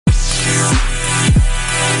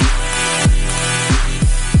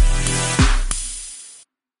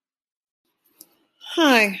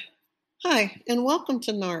Hi, and welcome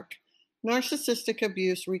to NARC, Narcissistic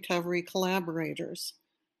Abuse Recovery Collaborators,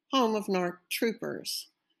 home of NARC Troopers.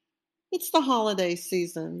 It's the holiday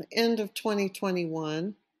season, the end of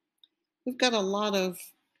 2021. We've got a lot of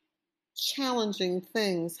challenging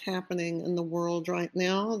things happening in the world right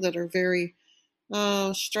now that are very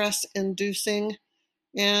stress-inducing.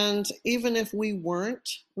 And even if we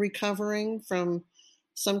weren't recovering from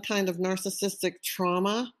some kind of narcissistic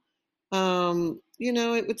trauma,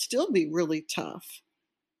 it would still be really tough.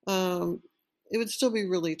 It would still be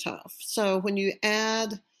really tough. So when you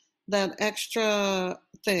add that extra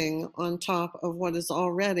thing on top of what is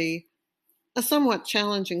already a somewhat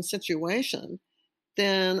challenging situation,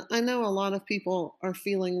 then I know a lot of people are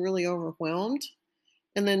feeling really overwhelmed.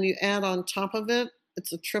 And then you add on top of it,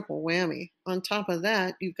 it's a triple whammy. On top of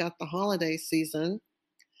that, you've got the holiday season.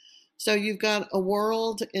 So you've got a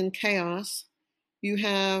world in chaos. You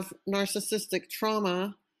have narcissistic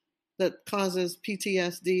trauma that causes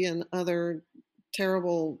PTSD and other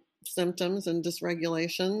terrible symptoms and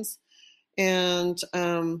dysregulations. And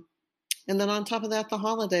then on top of that, the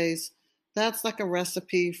holidays. That's like a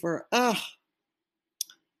recipe for,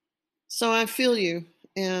 So I feel you.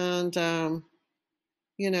 And,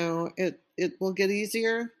 it will get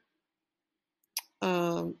easier.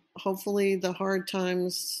 Hopefully the hard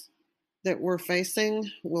times that we're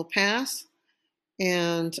facing will pass.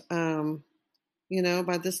 And,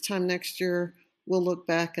 by this time next year, we'll look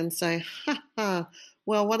back and say,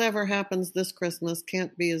 well, whatever happens this Christmas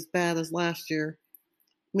can't be as bad as last year,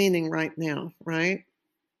 meaning right now, right?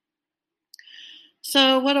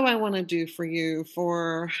 So what do I want to do for you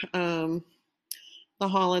for the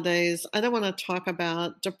holidays? I don't want to talk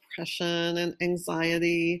about depression and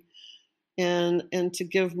anxiety and to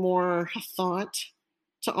give more thought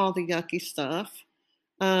to all the yucky stuff.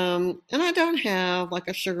 And I don't have like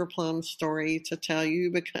a sugar plum story to tell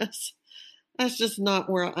you because that's just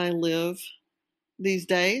not where I live these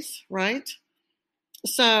days, right?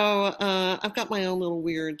 So I've got my own little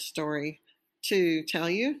weird story to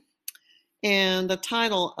tell you. And the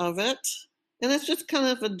title of it, and it's just kind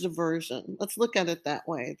of a diversion. Let's look at it that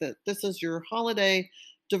way, that this is your holiday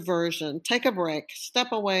diversion. Take a break.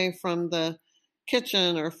 Step away from the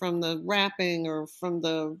kitchen or from the wrapping or from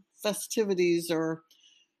the festivities or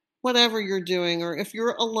whatever you're doing, or if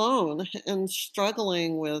you're alone and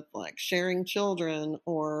struggling with like sharing children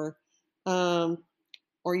or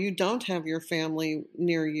you don't have your family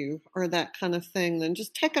near you or that kind of thing, then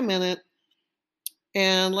just take a minute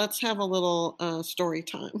and let's have a little story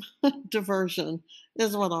time. Diversion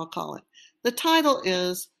is what I'll call it. The title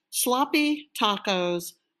is Sloppy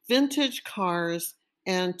Tacos, Vintage Cars,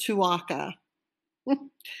 and Tuaca.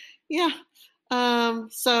 Yeah.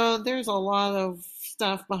 So there's a lot of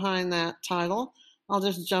stuff behind that title. I'll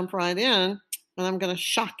just jump right in, and I'm going to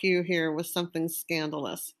shock you here with something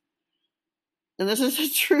scandalous. And this is a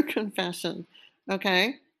true confession,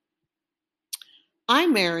 okay? I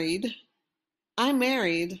married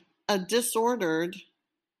a disordered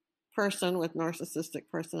person with narcissistic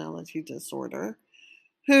personality disorder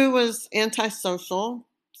who was antisocial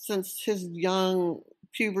since his young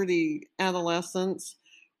puberty adolescence,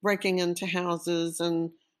 breaking into houses and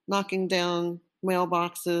knocking down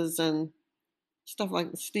mailboxes and stuff like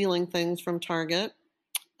stealing things from Target.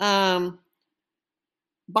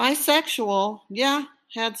 Bisexual, yeah,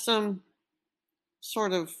 had some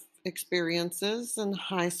sort of experiences in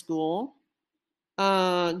high school.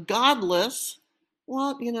 Godless,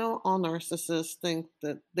 well, all narcissists think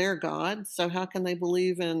that they're God, so how can they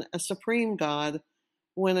believe in a supreme God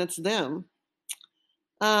when it's them?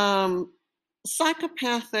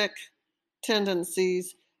 Psychopathic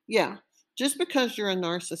tendencies, yeah, just because you're a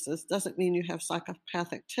narcissist doesn't mean you have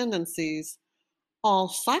psychopathic tendencies. All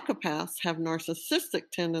psychopaths have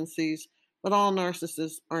narcissistic tendencies, but all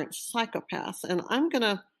narcissists aren't psychopaths. And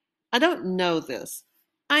I don't know this.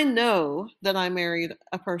 I know that I married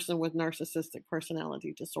a person with narcissistic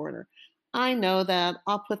personality disorder. I know that.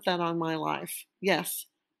 I'll put that on my life. Yes,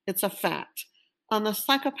 it's a fact. On the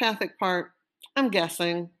psychopathic part, I'm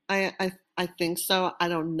guessing. I think so. I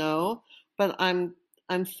don't know, but I'm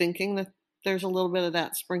thinking that there's a little bit of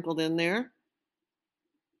that sprinkled in there.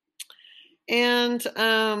 And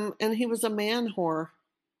he was a man whore.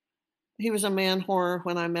 He was a man whore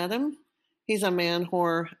when I met him. He's a man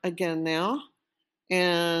whore again now.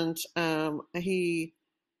 And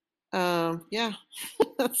yeah,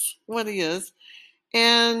 that's what he is.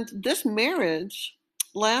 And this marriage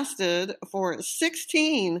lasted for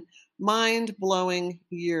 16 mind-blowing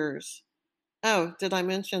years. Oh, did I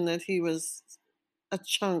mention that he was a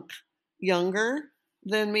chunk younger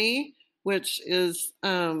than me, which is,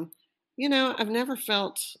 I've never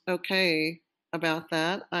felt okay about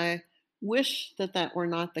that. I wish that that were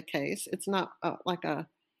not the case. It's not like a,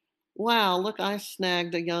 wow, look, I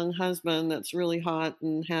snagged a young husband that's really hot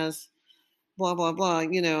and has blah blah blah.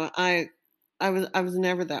 I was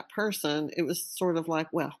never that person. It was sort of like,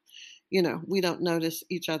 well, we don't notice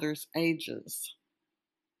each other's ages.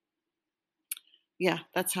 Yeah,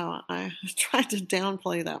 that's how I tried to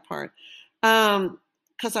downplay that part.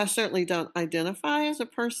 Because I certainly don't identify as a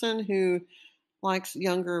person who likes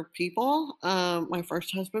younger people. My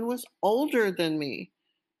first husband was older than me.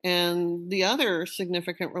 And the other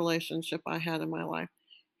significant relationship I had in my life,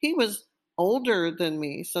 he was older than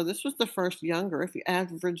me. So this was the first younger. If you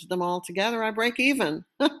average them all together, I break even.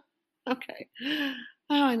 Okay.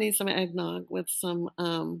 Oh, I need some eggnog with some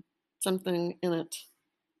something in it.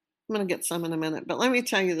 I'm going to get some in a minute, but let me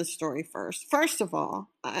tell you the story first. First of all,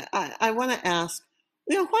 I want to ask,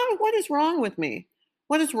 what is wrong with me?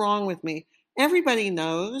 What is wrong with me? Everybody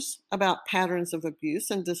knows about patterns of abuse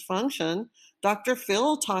and dysfunction. Dr.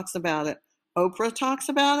 Phil talks about it. Oprah talks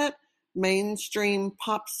about it. Mainstream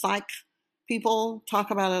pop psych people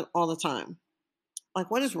talk about it all the time.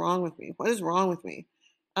 Like, what is wrong with me? What is wrong with me?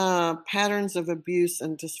 Patterns of abuse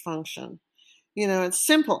and dysfunction. It's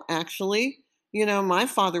simple, actually. My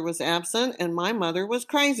father was absent and my mother was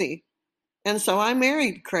crazy. And so I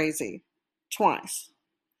married crazy twice.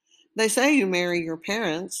 They say you marry your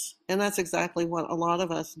parents, and that's exactly what a lot of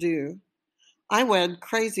us do. I wed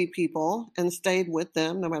crazy people and stayed with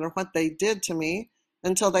them no matter what they did to me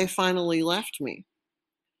until they finally left me.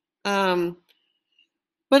 Um,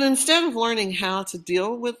 but instead of learning how to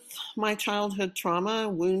deal with my childhood trauma,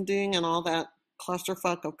 wounding, and all that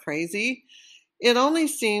clusterfuck of crazy, it only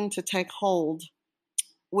seemed to take hold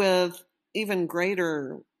with even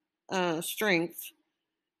greater strength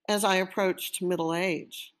as I approached middle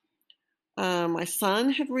age. My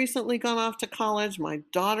son had recently gone off to college. My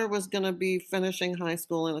daughter was going to be finishing high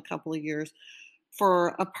school in a couple of years.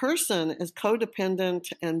 For a person as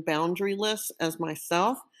codependent and boundaryless as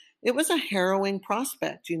myself, it was a harrowing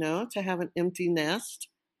prospect, to have an empty nest.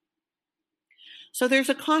 So there's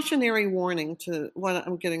a cautionary warning to what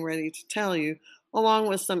I'm getting ready to tell you, along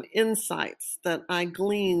with some insights that I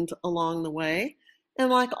gleaned along the way. And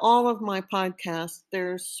like all of my podcasts,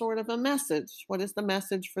 there's sort of a message. What is the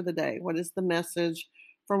message for the day? What is the message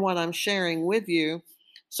from what I'm sharing with you?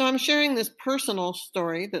 So I'm sharing this personal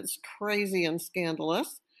story that's crazy and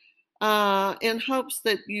scandalous in hopes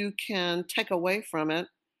that you can take away from it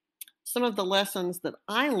some of the lessons that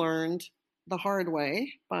I learned the hard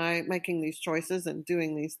way by making these choices and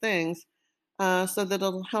doing these things so that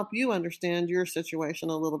it'll help you understand your situation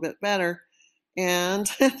a little bit better. And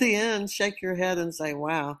at the end, shake your head and say,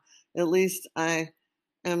 wow, at least I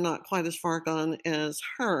am not quite as far gone as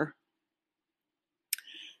her.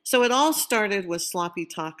 So it all started with sloppy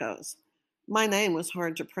tacos. My name was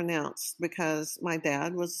hard to pronounce because my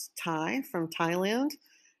dad was Thai from Thailand.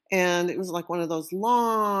 And it was like one of those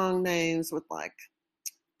long names with like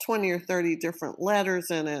 20 or 30 different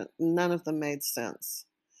letters in it. None of them made sense.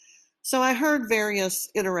 So I heard various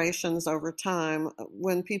iterations over time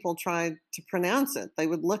when people tried to pronounce it. They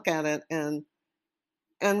would look at it and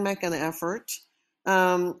make an effort.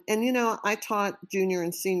 And I taught junior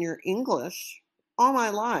and senior English all my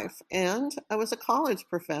life, and I was a college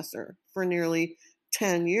professor for nearly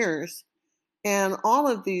 10 years. And all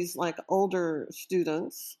of these like older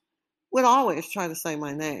students would always try to say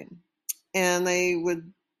my name. And they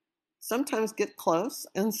would sometimes get close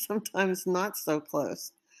and sometimes not so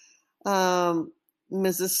close. Um,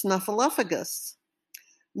 Mrs. Snuffleupagus,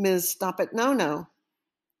 Ms. Stop It No No,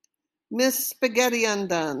 Miss Spaghetti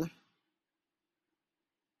Undone,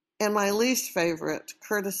 and my least favorite,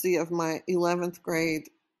 courtesy of my 11th grade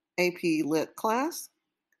AP Lit class,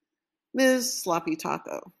 Ms. Sloppy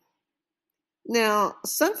Taco. Now,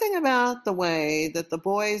 something about the way that the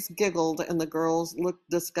boys giggled and the girls looked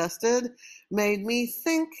disgusted made me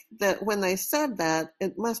think that when they said that,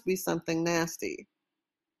 it must be something nasty.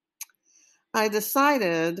 I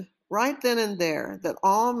decided right then and there that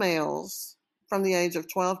all males from the age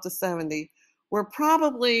of 12 to 70 were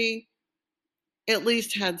probably at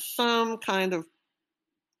least had some kind of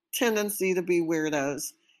tendency to be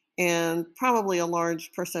weirdos, and probably a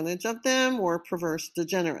large percentage of them were perverse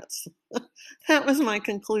degenerates. That was my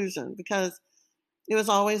conclusion because it was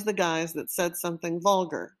always the guys that said something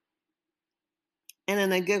vulgar. And then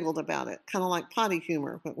they giggled about it, kind of like potty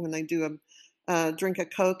humor, but when they do a drink a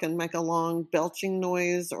Coke and make a long belching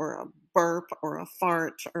noise or a burp or a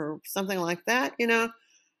fart or something like that,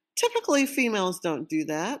 typically females don't do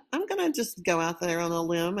that. I'm going to just go out there on a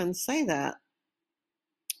limb and say that.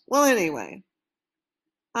 Well, anyway,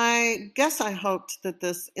 I guess I hoped that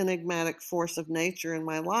this enigmatic force of nature in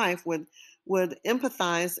my life would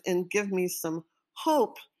empathize and give me some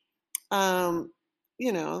hope, um,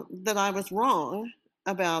 that I was wrong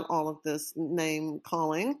about all of this name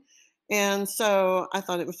calling. And so I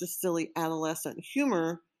thought it was just silly adolescent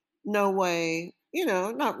humor. No way,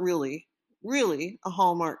 not really a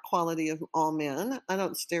hallmark quality of all men. I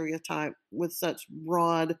don't stereotype with such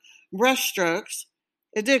broad brushstrokes.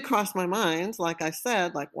 It did cross my mind, like I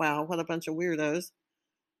said, like, wow, what a bunch of weirdos.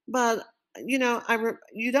 But you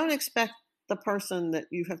don't expect the person that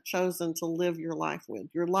you have chosen to live your life with,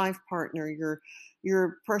 your life partner,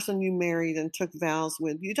 your person you married and took vows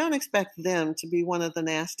with. You don't expect them to be one of the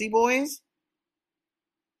nasty boys.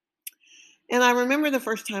 And I remember the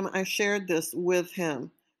first time I shared this with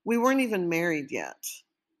him. We weren't even married yet.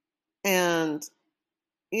 And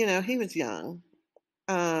he was young,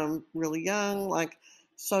 really young, like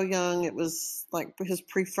so young. It was like his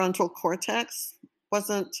prefrontal cortex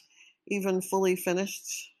wasn't even fully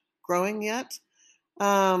finished growing yet.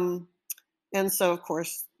 Um, and so, of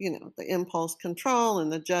course, the impulse control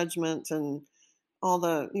and the judgment and all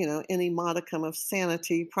the, any modicum of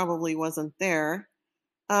sanity probably wasn't there.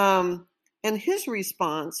 Um, and his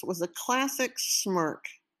response was a classic smirk,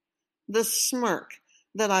 the smirk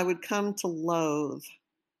that I would come to loathe.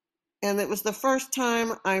 And it was the first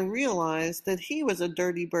time I realized that he was a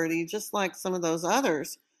dirty birdie, just like some of those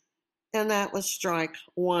others. And that was strike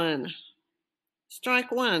one.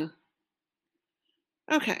 Strike one.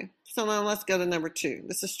 Okay, so now let's go to number two.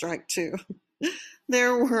 This is strike two.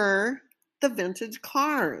 There were the vintage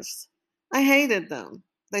cars. I hated them.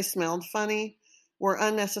 They smelled funny, were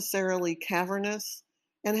unnecessarily cavernous,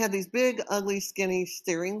 and had these big, ugly, skinny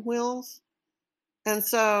steering wheels. And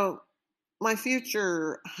so my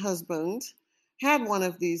future husband had one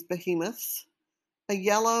of these behemoths, a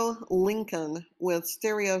yellow Lincoln with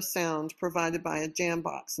stereo sound provided by a jam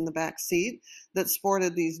box in the back seat that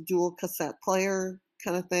sported these dual cassette player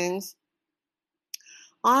kind of things.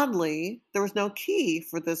 Oddly, there was no key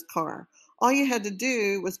for this car. All you had to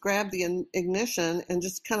do was grab the ignition and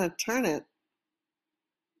just kind of turn it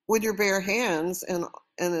with your bare hands, and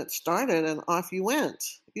it started, and off you went.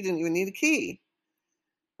 You didn't even need a key.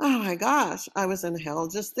 Oh my gosh, I was in hell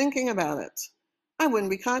just thinking about it. I wouldn't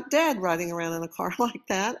be caught dead riding around in a car like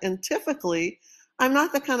that. And typically, I'm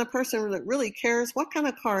not the kind of person that really cares what kind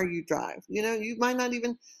of car you drive. You might not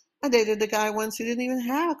even. I dated a guy once who didn't even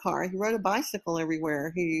have a car. He rode a bicycle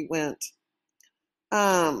everywhere he went.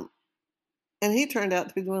 Um, and he turned out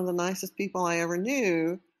to be one of the nicest people I ever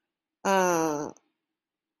knew. Uh,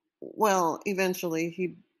 well, eventually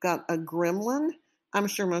he got a gremlin. I'm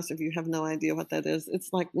sure most of you have no idea what that is.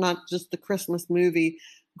 It's like not just the Christmas movie.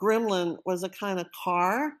 Gremlin was a kind of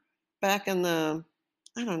car back in the,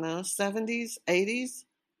 I don't know, 70s, 80s.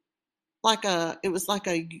 It was like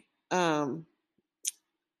um,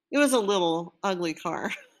 it was a little ugly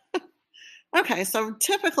car. Okay, so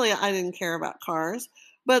typically I didn't care about cars,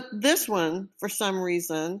 but this one, for some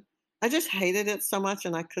reason, I just hated it so much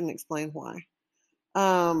and I couldn't explain why.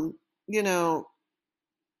 Um, you know,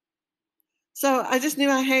 So I just knew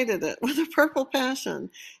I hated it with a purple passion,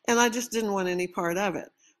 and I just didn't want any part of it.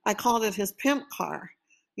 I called it his pimp car,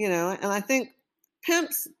 and I think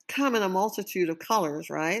pimps come in a multitude of colors,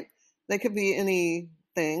 right? They could be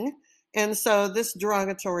anything. And so this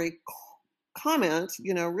derogatory comment,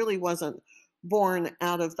 really wasn't born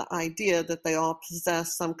out of the idea that they all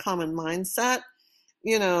possess some common mindset,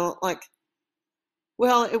 like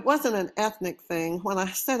well, it wasn't an ethnic thing. When I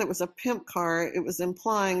said it was a pimp car, it was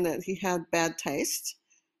implying that he had bad taste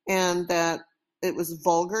and that it was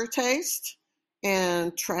vulgar taste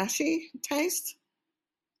and trashy taste.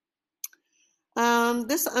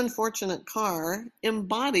 This unfortunate car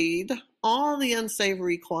embodied all the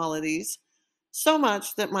unsavory qualities so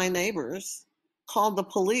much that my neighbors called the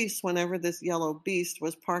police whenever this yellow beast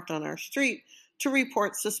was parked on our street to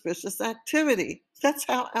report suspicious activity. That's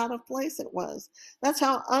how out of place it was. That's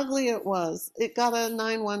how ugly it was. It got a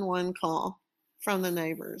 911 call from the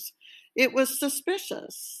neighbors. It was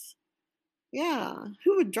suspicious. Yeah,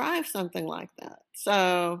 who would drive something like that?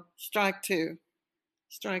 So, strike two.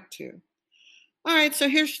 Strike two. All right, so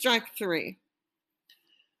here's strike three.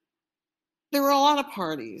 There were a lot of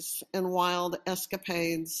parties and wild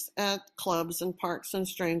escapades at clubs and parks and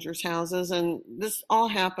strangers' houses, and this all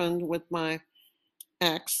happened with my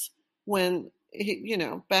ex when he,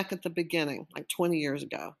 back at the beginning, like 20 years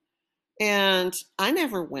ago. And I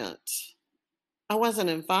never went. I wasn't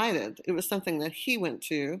invited. It was something that he went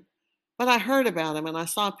to, but I heard about him and I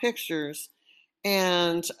saw pictures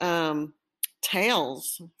and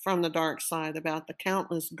tales from the dark side about the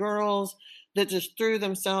countless girls that just threw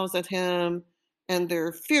themselves at him and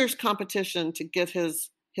their fierce competition to get his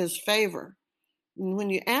favor. And when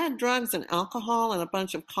you add drugs and alcohol and a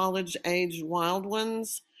bunch of college-age wild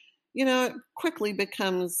ones, it quickly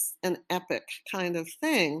becomes an epic kind of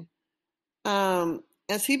thing.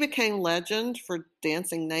 As he became legend for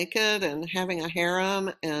dancing naked and having a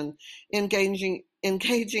harem and engaging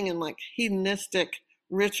in like hedonistic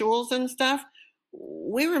rituals and stuff,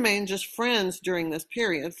 we remained just friends during this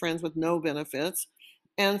period, friends with no benefits.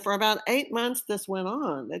 And for about 8 months, this went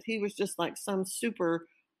on, that he was just like some super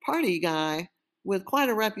party guy with quite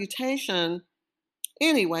a reputation.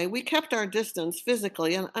 Anyway, we kept our distance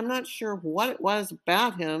physically, and I'm not sure what it was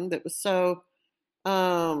about him that was so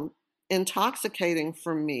um, intoxicating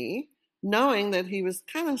for me, knowing that he was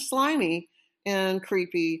kind of slimy and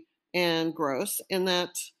creepy and gross in that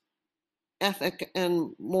ethic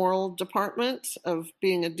and moral department of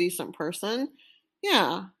being a decent person.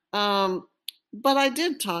 Yeah. But I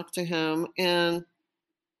did talk to him, and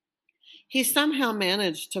he somehow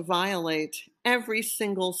managed to violate every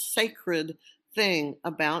single sacred thing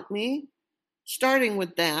about me, starting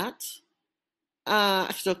with that.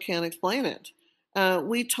 I still can't explain it.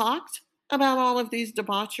 We talked about all of these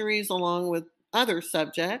debaucheries along with other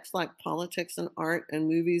subjects like politics and art and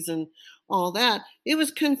movies and all that. It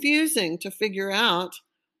was confusing to figure out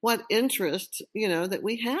what interest, that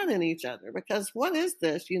we had in each other, because what is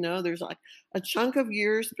this? There's like a chunk of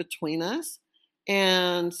years between us,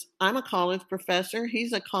 and I'm a college professor.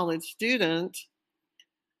 He's a college student.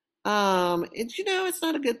 It's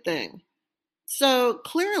not a good thing. So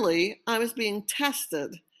clearly, I was being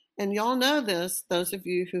tested. And y'all know this, those of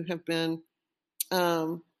you who have been,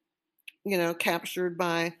 um, captured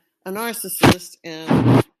by a narcissist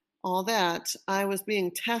and all that. I was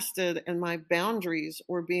being tested, and my boundaries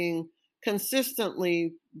were being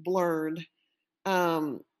consistently blurred.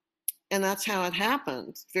 Um, and that's how it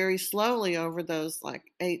happened. Very slowly over those like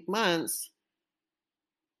 8 months,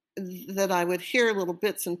 that I would hear little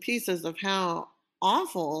bits and pieces of how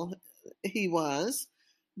awful he was.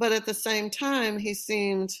 But at the same time, he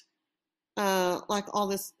seemed like all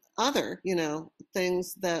this other,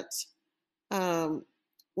 things that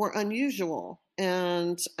were unusual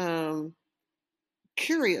and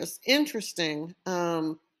curious, interesting,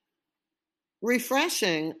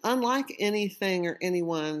 refreshing, unlike anything or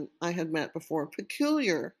anyone I had met before,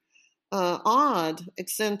 peculiar, odd,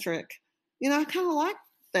 eccentric. I kind of liked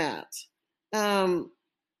that. Um,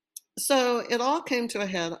 so it all came to a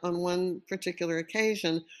head on one particular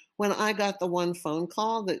occasion when I got the one phone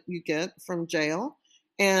call that you get from jail,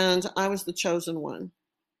 and I was the chosen one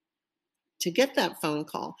to get that phone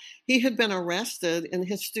call. He had been arrested in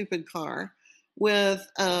his stupid car with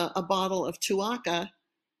a bottle of Tuaca,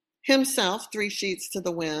 himself 3 sheets to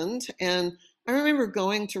the wind. And I remember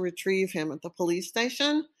going to retrieve him at the police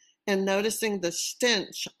station and noticing the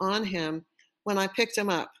stench on him when I picked him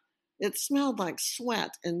up. It smelled like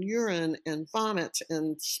sweat and urine and vomit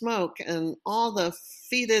and smoke and all the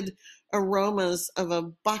fetid aromas of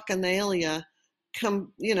a bacchanalia,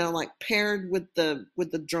 like paired with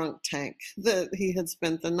the drunk tank that he had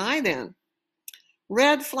spent the night in.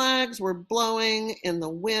 Red flags were blowing in the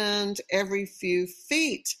wind every few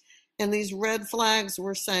feet. And these red flags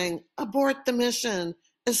were saying, abort the mission,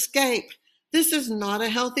 escape. This is not a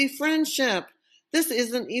healthy friendship. This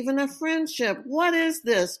isn't even a friendship. What is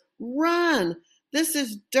this? Run. This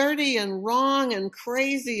is dirty and wrong and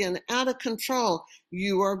crazy and out of control.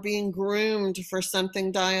 You are being groomed for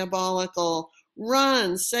something diabolical.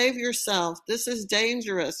 Run, save yourself. This is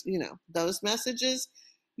dangerous. Those messages.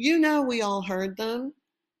 We all heard them.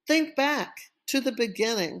 Think back to the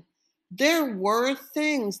beginning. There were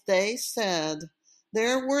things they said.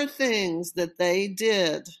 There were things that they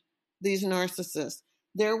did, these narcissists.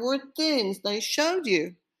 There were things they showed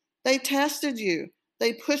you. They tested you.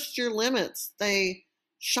 They pushed your limits. They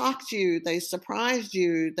shocked you. They surprised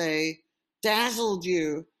you. They dazzled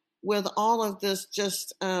you with all of this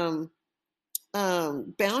just boundary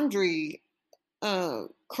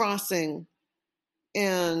crossing.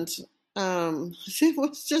 And it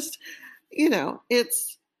was just,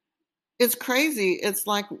 it's crazy. It's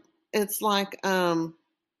like,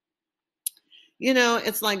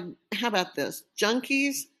 how about this?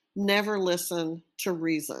 Junkies never listen to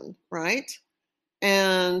reason, right?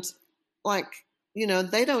 And like,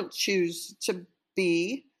 they don't choose to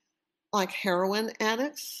be like heroin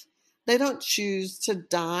addicts. They don't choose to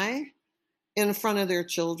die in front of their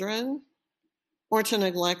children, or to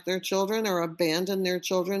neglect their children or abandon their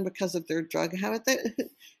children because of their drug habit.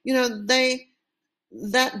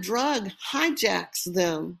 That drug hijacks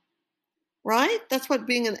them, right? That's what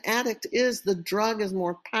being an addict is. The drug is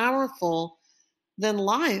more powerful than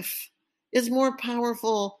life, is more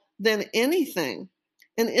powerful than anything.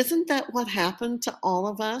 And isn't that what happened to all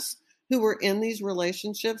of us who were in these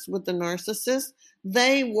relationships with the narcissist?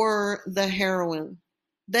 They were the heroine.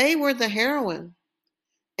 They were the heroine.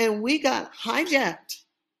 And we got hijacked.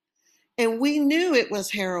 And we knew it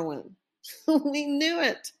was heroin. We knew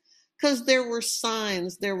it because there were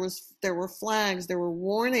signs, there were flags, there were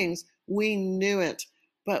warnings. We knew it,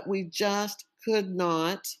 but we just could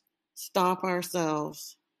not stop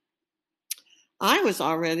ourselves. I was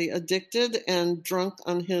already addicted and drunk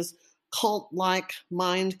on his cult-like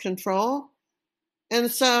mind control.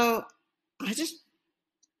 And so I just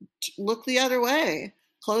looked the other way,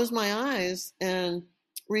 closed my eyes, and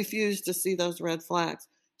refused to see those red flags.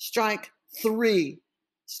 Strike three.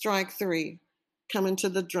 Strike three. Coming to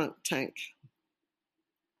the drunk tank.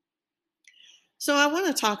 So I want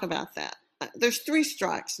to talk about that. There's three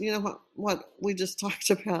strikes. You know what we just talked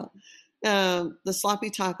about. The sloppy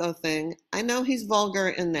taco thing. I know he's vulgar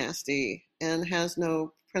and nasty and has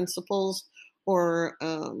no principles or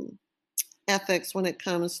ethics when it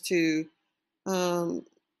comes to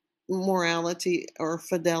morality or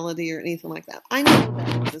fidelity or anything like that. I know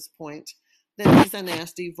that at this point that he's a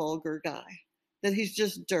nasty, vulgar guy, that he's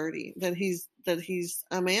just dirty, that he's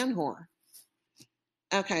a man whore.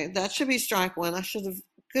 Okay, that should be strike one. I should have,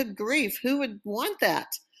 good grief, who would want that?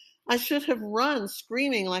 I should have run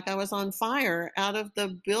screaming like I was on fire out of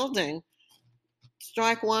the building.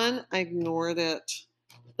 Strike one, I ignored it.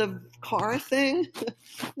 The car thing,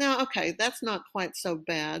 now, okay, that's not quite so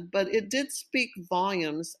bad, but it did speak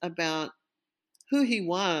volumes about who he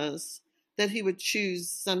was, that he would choose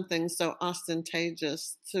something so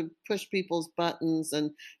ostentatious to push people's buttons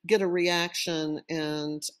and get a reaction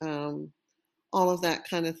and all of that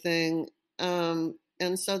kind of thing.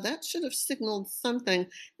 And so that should have signaled something.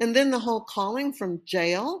 And then the whole calling from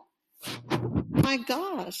jail. My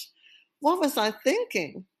gosh, what was I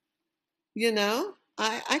thinking? You know,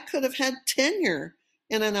 I could have had tenure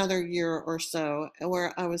in another year or so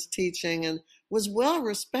where I was teaching and was well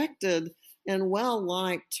respected and well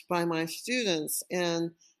liked by my students. And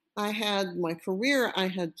I had my career, I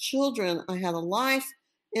had children, I had a life.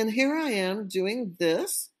 And here I am doing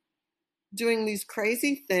this, doing these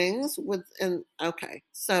crazy things with, and okay,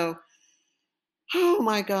 so, oh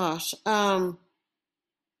my gosh.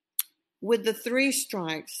 With the three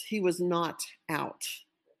strikes, he was not out.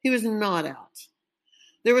 He was not out.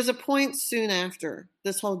 There was a point soon after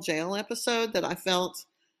this whole jail episode that I felt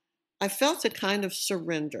a kind of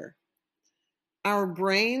surrender. Our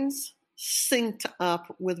brains synced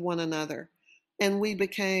up with one another, and we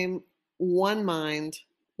became one mind,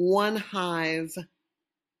 one hive,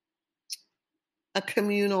 a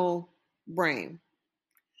communal brain.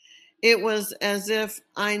 It was as if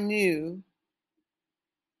I knew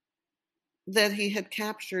that he had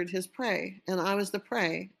captured his prey, and I was the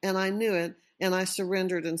prey, and I knew it, and I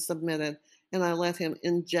surrendered and submitted, and I let him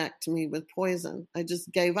inject me with poison. I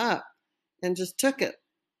just gave up and just took it.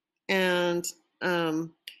 And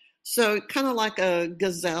so kind of like a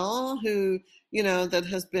gazelle who, that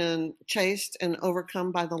has been chased and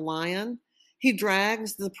overcome by the lion, he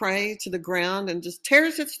drags the prey to the ground and just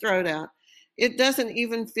tears its throat out. It doesn't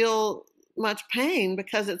even feel much pain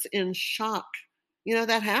because it's in shock.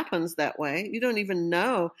 That happens that way. You don't even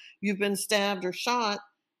know you've been stabbed or shot.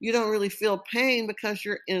 You don't really feel pain because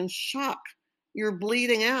you're in shock. You're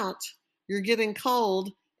bleeding out. You're getting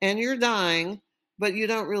cold and you're dying, but you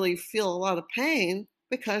don't really feel a lot of pain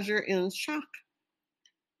because you're in shock.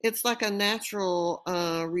 It's like a natural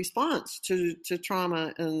response to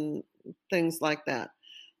trauma and things like that.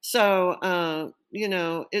 So,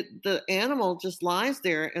 the animal just lies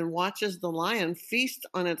there and watches the lion feast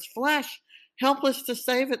on its flesh, helpless to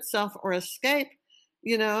save itself or escape.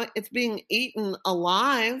 It's being eaten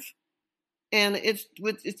alive, and it's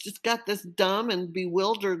just got this dumb and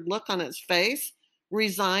bewildered look on its face,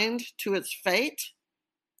 resigned to its fate.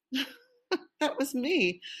 That was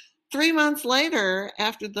me. 3 months later,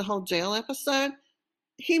 after the whole jail episode,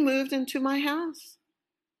 he moved into my house.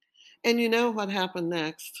 And you know what happened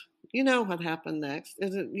next? You know what happened next?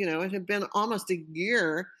 It had been almost a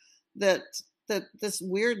year that this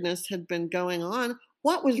weirdness had been going on.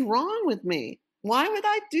 What was wrong with me? Why would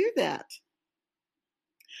I do that?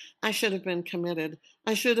 I should have been committed.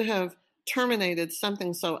 I should have terminated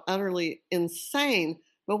something so utterly insane.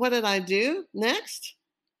 But what did I do next?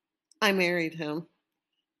 I married him.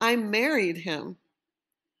 I married him.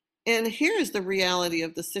 And here's the reality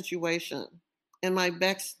of the situation and my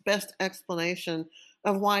best explanation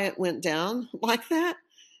of why it went down like that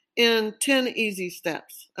in 10 easy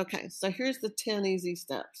steps. Okay, so here's the 10 easy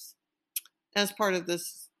steps as part of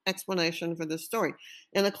this explanation for this story.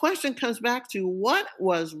 And the question comes back to, what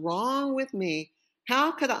was wrong with me?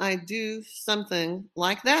 How could I do something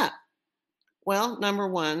like that? Well, number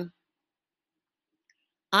one,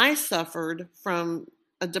 I suffered from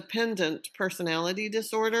a dependent personality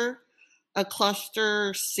disorder, a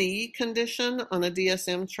cluster C condition on the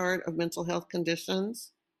DSM chart of mental health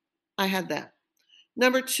conditions. I had that.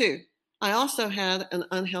 Number two, I also had an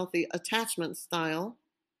unhealthy attachment style.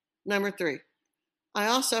 Number three, I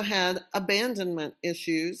also had abandonment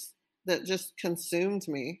issues that just consumed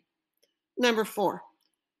me. Number four,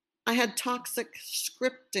 I had toxic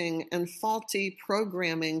scripting and faulty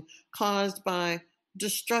programming caused by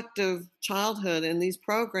destructive childhood, and these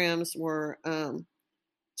programs were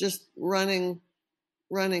just running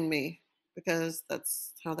me, because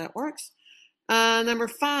that's how that works. Number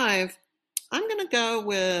five, I'm going to go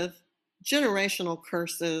with generational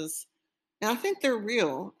curses. And I think they're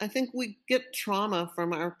real. I think we get trauma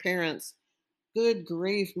from our parents. Good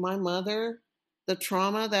grief, my mother, the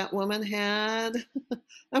trauma that woman had,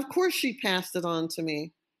 of course she passed it on to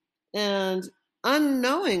me. And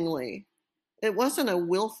unknowingly, it wasn't a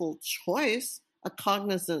willful choice, a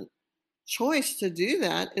cognizant choice to do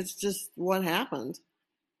that. It's just what happened.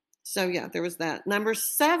 So, yeah, there was that. Number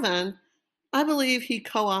seven, I believe he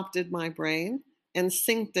co opted my brain and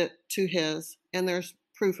synced it to his. And there's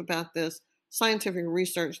proof about this, scientific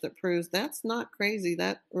research that proves that's not crazy.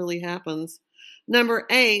 That really happens. Number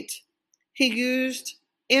eight, he used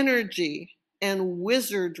energy and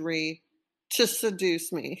wizardry to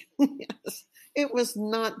seduce me. Yes, it was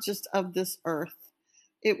not just of this earth,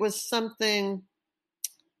 it was something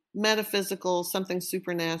metaphysical, something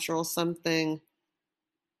supernatural, something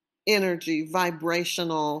energy,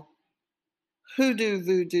 vibrational, hoodoo,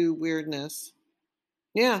 voodoo weirdness.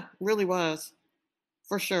 Yeah, really was,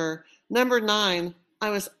 for sure. Number nine, I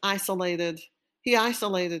was isolated. He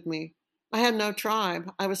isolated me. I had no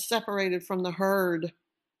tribe. I was separated from the herd.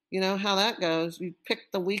 You know how that goes. You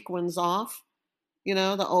pick the weak ones off,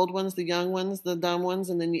 the old ones, the young ones, the dumb ones,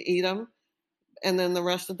 and then you eat them. And then the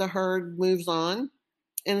rest of the herd moves on.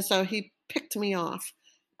 And so he picked me off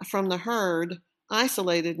from the herd,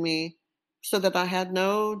 isolated me so that I had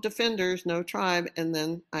no defenders, no tribe, and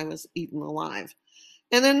then I was eaten alive.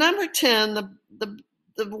 And then number 10,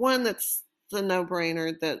 the one that's the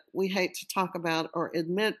no-brainer that we hate to talk about or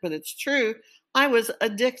admit, but it's true, I was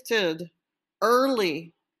addicted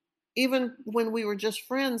early, even when we were just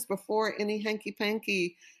friends, before any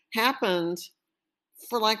hanky-panky happened.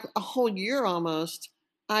 For like a whole year almost,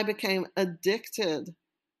 I became addicted.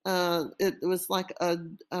 It was like a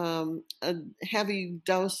heavy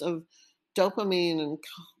dose of dopamine and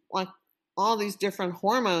like all these different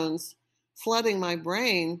hormones flooding my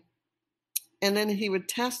brain. And then he would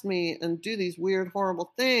test me and do these weird,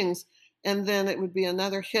 horrible things. And then it would be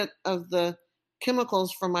another hit of the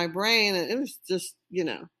chemicals from my brain. And it was just,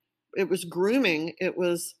 it was grooming. It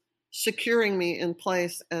was securing me in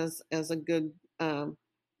place as a good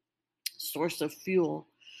source of fuel.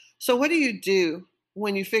 So what do you do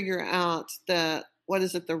when you figure out that what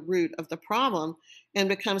is at the root of the problem and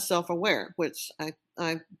become self-aware, which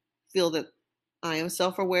I feel that I am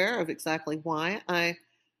self-aware of exactly why I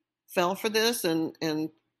fell for this and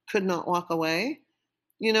could not walk away.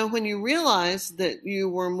 When you realize that you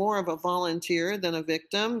were more of a volunteer than a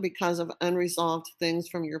victim because of unresolved things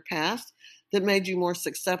from your past that made you more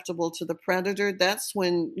susceptible to the predator, that's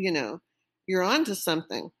when, you're onto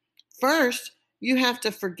something. First, you have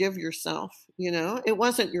to forgive yourself. It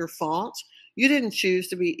wasn't your fault. You didn't choose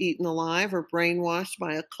to be eaten alive or brainwashed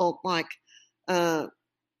by a cult-like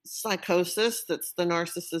psychosis that's the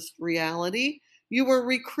narcissist reality. You were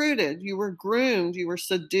recruited, you were groomed, you were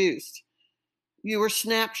seduced, you were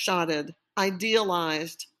snapshotted,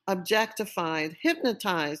 idealized, objectified,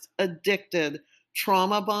 hypnotized, addicted,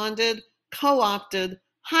 trauma bonded, co-opted,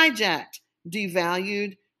 hijacked,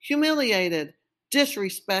 devalued, humiliated,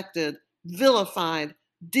 disrespected, vilified,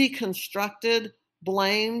 deconstructed,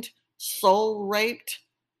 blamed, soul raped,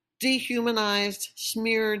 dehumanized,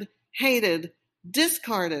 smeared, hated,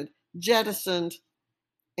 discarded, jettisoned,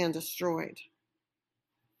 and destroyed.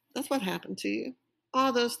 That's what happened to you.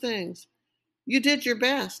 All those things. You did your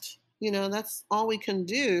best. That's all we can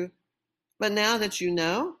do. But now that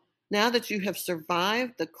now that you have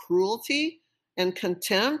survived the cruelty and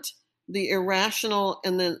contempt, the irrational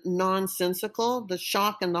and the nonsensical, the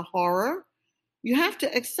shock and the horror, you have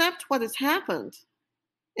to accept what has happened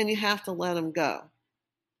and you have to let them go.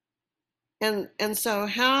 And so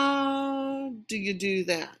how do you do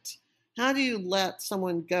that? How do you let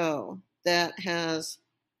someone go that has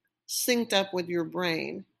synced up with your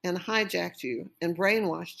brain and hijacked you and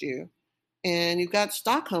brainwashed you and you've got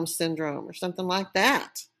Stockholm syndrome or something like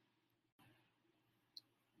that.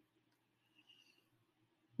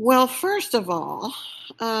 Well, first of all,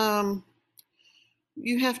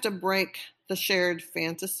 you have to break the shared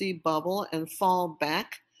fantasy bubble and fall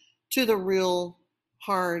back to the real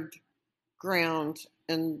hard ground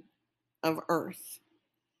and of earth.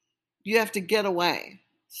 You have to get away,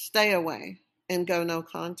 stay away, and go no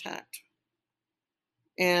contact.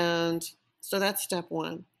 And so that's step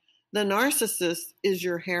one. The narcissist is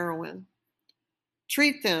your heroine.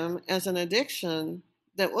 Treat them as an addiction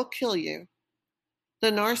that will kill you.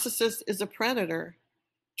 The narcissist is a predator.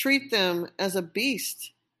 Treat them as a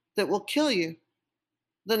beast that will kill you.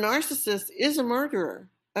 The narcissist is a murderer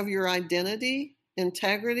of your identity,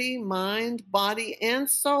 integrity, mind, body, and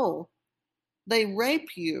soul. They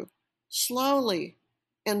rape you slowly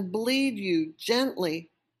and bleed you gently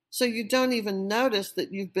so you don't even notice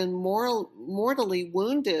that you've been mortally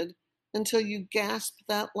wounded until you gasp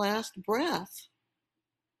that last breath.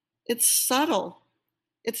 It's subtle.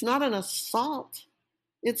 It's not an assault.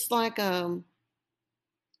 It's like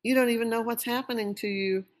you don't even know what's happening to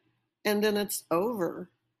you, and then it's over.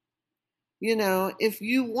 You know, if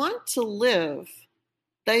you want to live,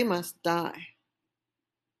 they must die.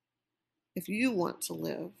 If you want to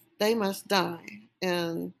live, they must die.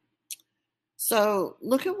 And so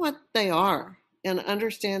look at what they are and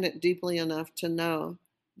understand it deeply enough to know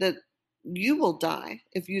that you will die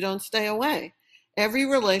if you don't stay away. Every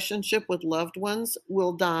relationship with loved ones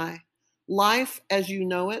will die. Life as you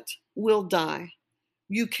know it will die.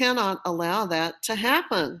 You cannot allow that to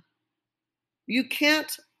happen. You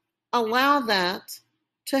can't allow that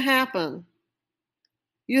to happen.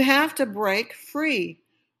 You have to break free,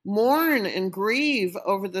 mourn and grieve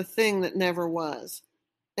over the thing that never was,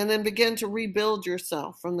 and then begin to rebuild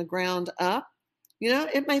yourself from the ground up. You know,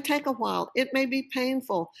 it may take a while. It may be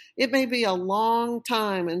painful. It may be a long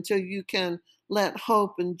time until you can let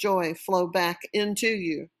hope and joy flow back into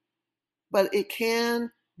you. But it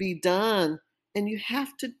can be done, and you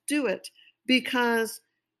have to do it, because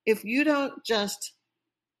if you don't just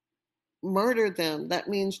murder them, that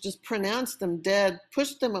means just pronounce them dead,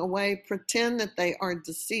 push them away, pretend that they are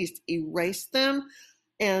deceased, erase them,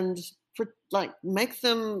 and like make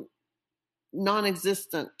them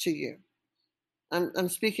non-existent to you. I'm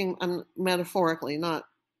speaking metaphorically, not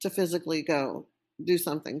to physically go do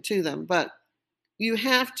something to them, but you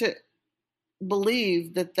have to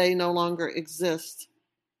believe that they no longer exist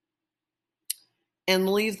and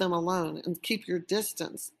leave them alone and keep your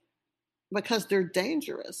distance, because they're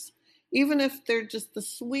dangerous. Even if they're just the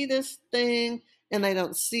sweetest thing and they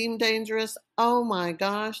don't seem dangerous, oh my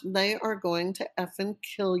gosh, they are going to effing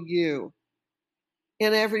kill you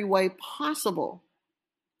in every way possible.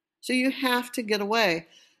 So you have to get away.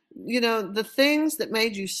 You know, the things that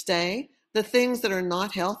made you stay, the things that are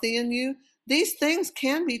not healthy in you, these things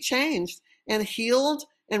can be changed and healed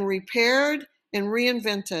and repaired and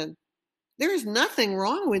reinvented. There is nothing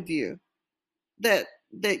wrong with you that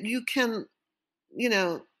you can, you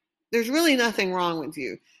know, there's really nothing wrong with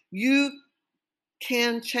you. You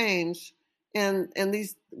can change, and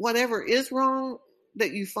these whatever is wrong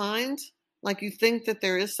that you find, like you think that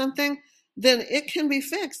there is something, then it can be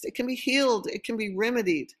fixed, it can be healed, it can be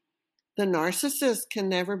remedied. The narcissist can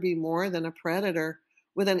never be more than a predator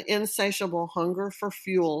with an insatiable hunger for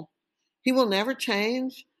fuel. He will never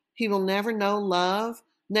change. He will never know love,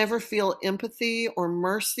 never feel empathy or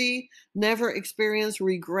mercy, never experience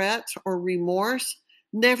regret or remorse,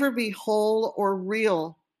 never be whole or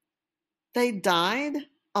real. They died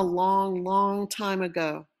a long, long time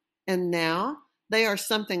ago, and now they are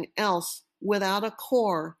something else, without a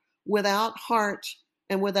core, without heart,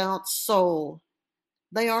 and without soul.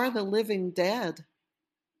 They are the living dead,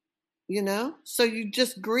 you know? So you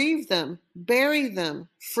just grieve them, bury them,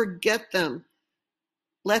 forget them,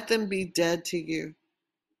 let them be dead to you,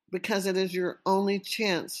 because it is your only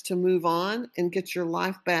chance to move on and get your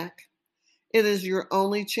life back. It is your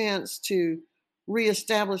only chance to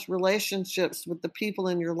reestablish relationships with the people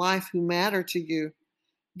in your life who matter to you.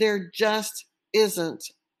 There just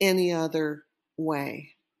isn't any other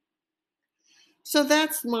way. So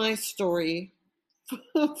that's my story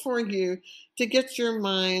for you to get your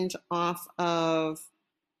mind off of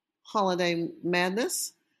holiday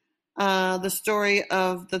madness. The story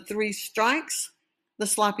of the three strikes, the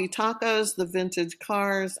sloppy tacos, the vintage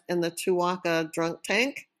cars, and the Tuaca drunk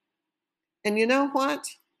tank. And you know what?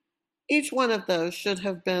 Each one of those should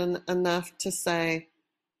have been enough to say,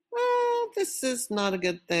 oh, this is not a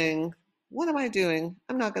good thing. What am I doing?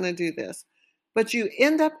 I'm not going to do this. But you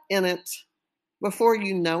end up in it before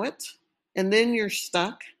you know it, and then you're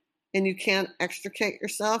stuck, and you can't extricate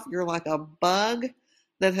yourself. You're like a bug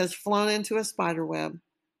that has flown into a spider web,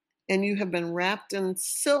 and you have been wrapped in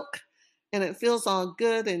silk, and it feels all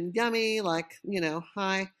good and yummy, like,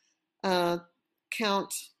 high uh,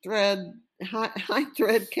 count thread, high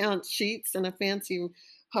thread count sheets in a fancy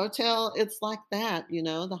hotel. It's like that,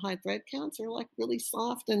 the high thread counts are like really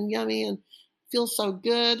soft and yummy and feel so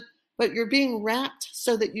good, but you're being wrapped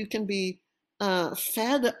so that you can be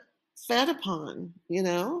fed upon,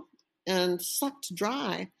 and sucked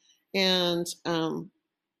dry. And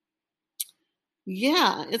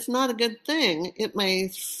yeah, it's not a good thing. It may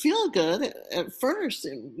feel good at first.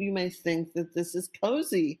 You may think that this is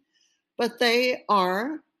cozy, but they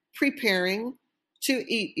are preparing to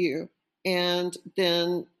eat you. And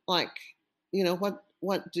then, like,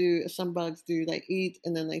 what do some bugs do? They eat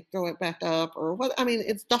and then they throw it back up, or what? I mean,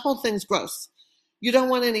 it's the whole thing's gross. You don't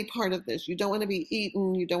want any part of this. You don't want to be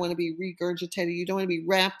eaten. You don't want to be regurgitated. You don't want to be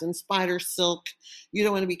wrapped in spider silk. You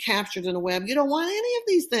don't want to be captured in a web. You don't want any of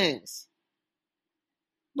these things.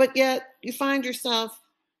 But yet you find yourself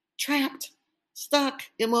trapped, stuck,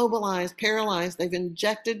 immobilized, paralyzed. They've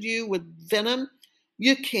injected you with venom.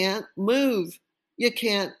 You can't move. You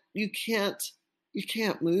can't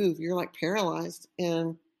move. You're like paralyzed.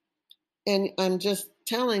 And I'm just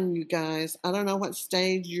telling you guys, I don't know what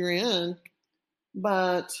stage you're in,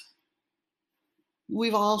 but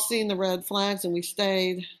we've all seen the red flags and we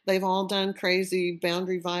stayed. They've all done crazy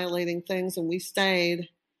boundary violating things and we stayed.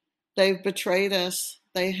 They've betrayed us.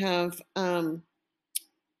 They have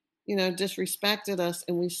disrespected us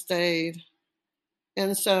and we stayed.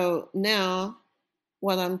 And so now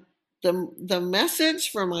the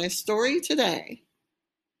message for my story today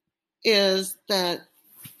is that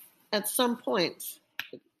at some point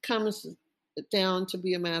it comes down to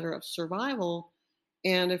be a matter of survival.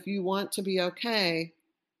 And if you want to be okay,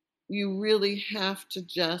 you really have to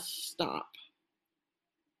just stop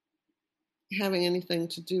having anything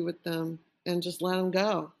to do with them and just let them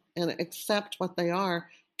go and accept what they are.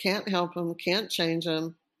 Can't help them, can't change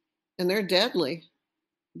them, and they're deadly.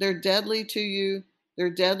 They're deadly to you. They're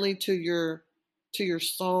deadly to your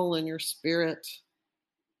soul and your spirit,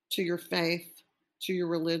 to your faith, to your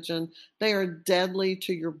religion. They are deadly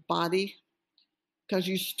to your body because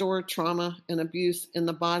you store trauma and abuse in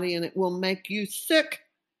the body and it will make you sick.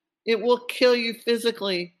 It will kill you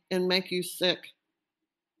physically and make you sick.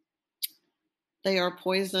 They are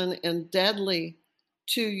poison and deadly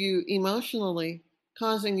to you emotionally,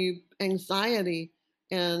 causing you anxiety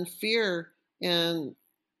and fear and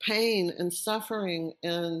pain and suffering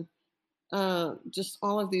and just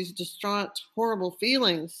all of these distraught, horrible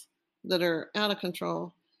feelings that are out of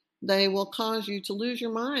control. They will cause you to lose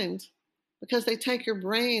your mind because they take your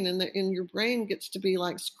brain and your brain gets to be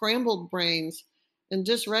like scrambled brains and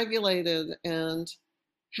dysregulated and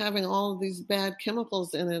having all of these bad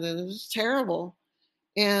chemicals in it. And it's terrible.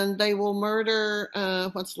 And they will murder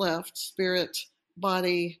what's left: spirit,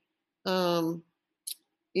 body,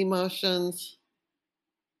 emotions,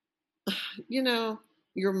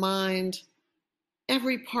 your mind,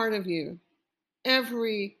 every part of you,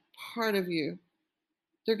 every part of you.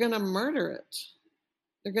 They're going to murder it.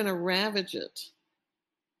 They're going to ravage it.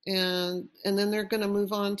 And then they're going to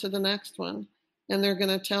move on to the next one. And they're going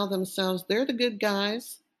to tell themselves they're the good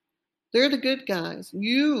guys. They're the good guys.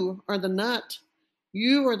 You are the nut.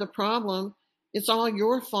 You are the problem. It's all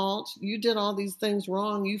your fault. You did all these things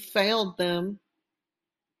wrong. You failed them.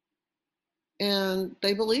 And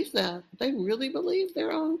they believe that. They really believe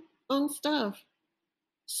their own stuff.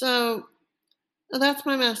 So that's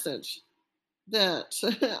my message. That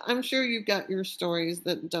I'm sure you've got your stories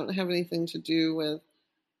that don't have anything to do with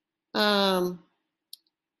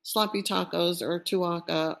sloppy tacos or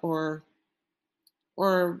Tuaca or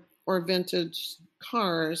vintage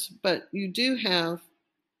cars, but you do have,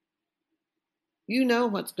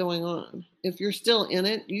 what's going on. If you're still in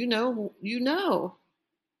it, you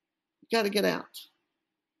got to get out.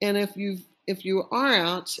 And if you are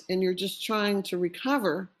out and you're just trying to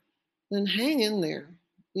recover, then hang in there.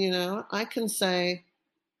 I can say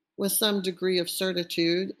with some degree of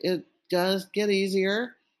certitude, it does get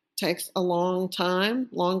easier. Takes a long time,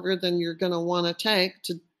 longer than you're going to want to take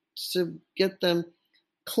to get them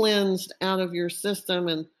cleansed out of your system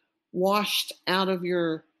and washed out of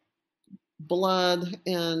your blood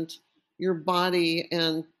and your body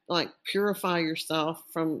and like purify yourself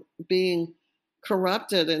from being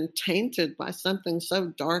corrupted and tainted by something so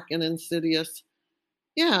dark and insidious.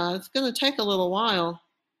 Yeah, it's going to take a little while,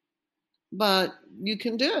 but you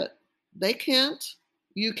can do it. They can't.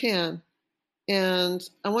 You can. And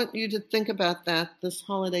I want you to think about that this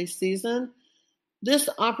holiday season. This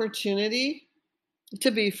opportunity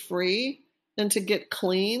to be free and to get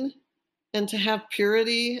clean and to have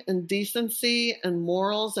purity and decency and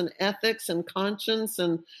morals and ethics and conscience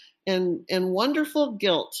and wonderful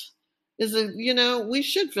guilt is a, we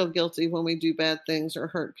should feel guilty when we do bad things or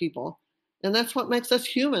hurt people. And that's what makes us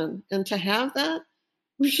human. And to have that,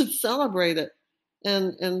 we should celebrate it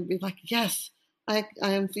and be like, yes, I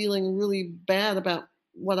am feeling really bad about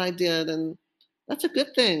what I did. And that's a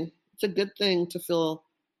good thing. It's a good thing to feel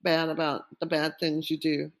bad about the bad things you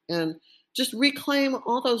do. And just reclaim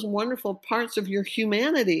all those wonderful parts of your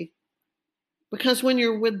humanity. Because when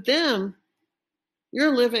you're with them,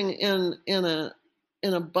 you're living in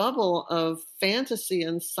a bubble of fantasy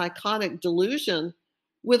and psychotic delusion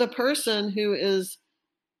with a person who is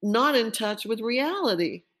not in touch with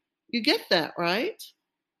reality. You get that, right?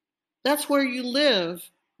 That's where you live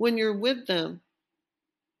when you're with them.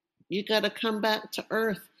 You got to come back to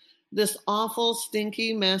earth. This awful,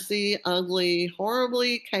 stinky, messy, ugly,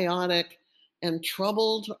 horribly chaotic, and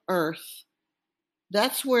troubled earth.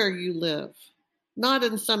 That's where you live, not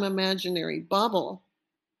in some imaginary bubble.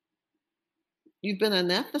 You've been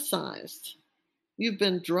anesthetized. You've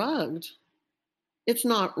been drugged. It's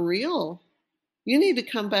not real. You need to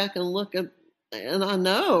come back and look at, and I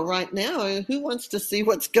know right now, who wants to see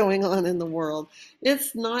what's going on in the world?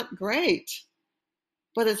 It's not great,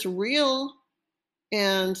 but it's real.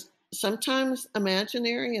 And sometimes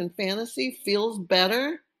imaginary and fantasy feels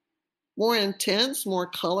better, more intense, more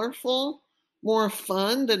colorful, more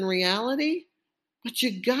fun than reality. But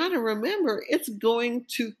you got to remember, it's going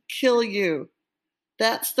to kill you.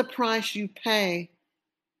 That's the price you pay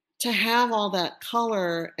to have all that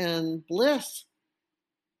color and bliss.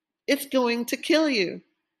 It's going to kill you,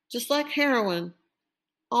 just like heroin.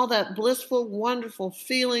 All that blissful, wonderful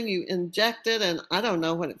feeling you injected, and I don't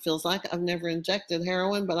know what it feels like. I've never injected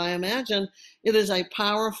heroin, but I imagine it is a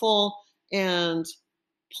powerful and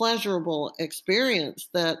pleasurable experience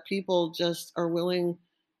that people just are willing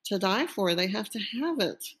to die for. They have to have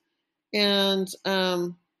it. And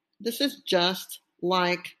this is just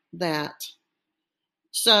like that.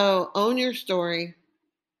 So own your story,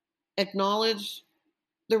 acknowledge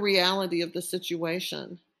the reality of the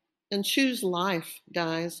situation, and choose life,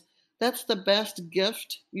 guys. That's the best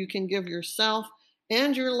gift you can give yourself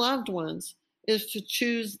and your loved ones, is to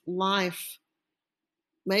choose life.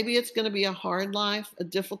 Maybe it's going to be a hard life, a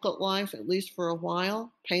difficult life, at least for a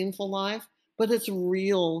while, painful life, but it's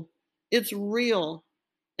real. It's real.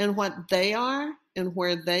 And what they are and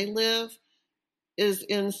where they live is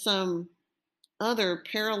in some other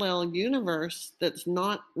parallel universe that's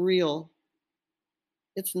not real.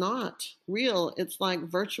 It's not real. It's like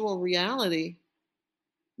virtual reality.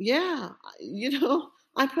 Yeah,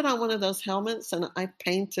 I put on one of those helmets and I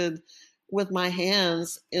painted with my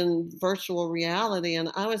hands in virtual reality, and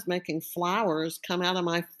I was making flowers come out of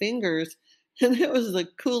my fingers, and it was the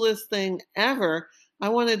coolest thing ever. I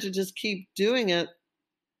wanted to just keep doing it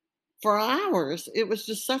for hours. It was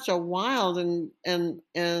just such a wild and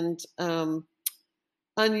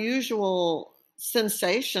unusual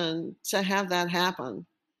sensation to have that happen.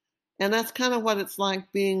 And that's kind of what it's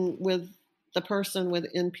like being with the person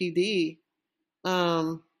with NPD.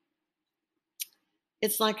 Um,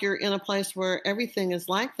 it's like you're in a place where everything is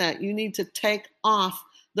like that. You need to take off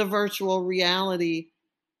the virtual reality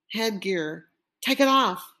headgear. Take it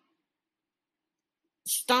off.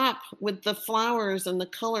 Stop with the flowers and the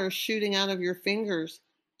colors shooting out of your fingers.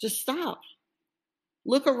 Just stop.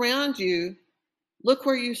 Look around you. Look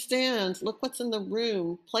where you stand. Look what's in the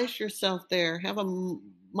room. Place yourself there. Have a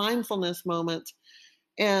mindfulness moment,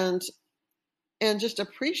 and just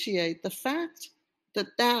appreciate the fact that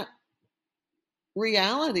that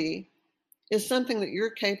reality is something that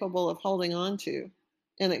you're capable of holding on to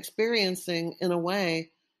and experiencing in a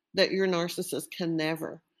way that your narcissist can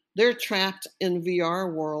never. They're trapped in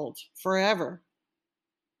VR world forever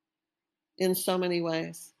in so many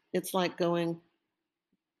ways. It's like going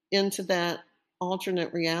into that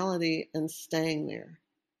alternate reality and staying there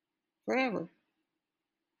forever,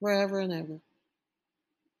 forever and ever.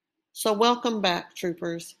 So welcome back,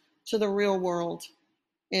 troopers, to the real world.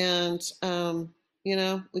 And,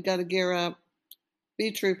 we got to gear up,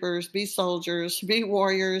 be troopers, be soldiers, be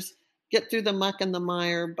warriors, get through the muck and the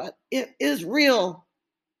mire. But it is real.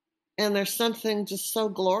 And there's something just so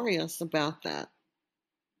glorious about that,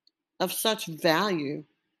 of such value,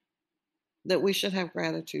 that we should have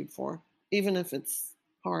gratitude for, even if it's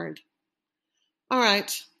hard. All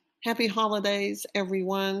right. Happy holidays,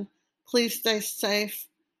 everyone. Please stay safe.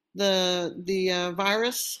 The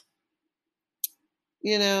virus,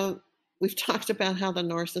 we've talked about how the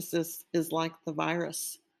narcissist is like the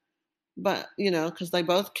virus, but, because they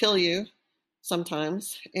both kill you.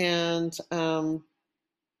 sometimes, and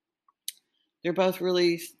they're both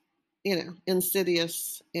really,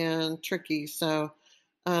 insidious and tricky. So,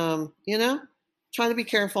 try to be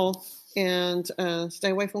careful and stay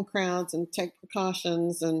away from crowds and take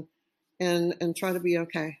precautions and try to be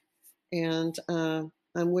okay. And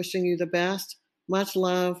I'm wishing you the best. Much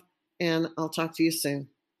love, and I'll talk to you soon.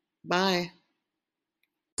 Bye.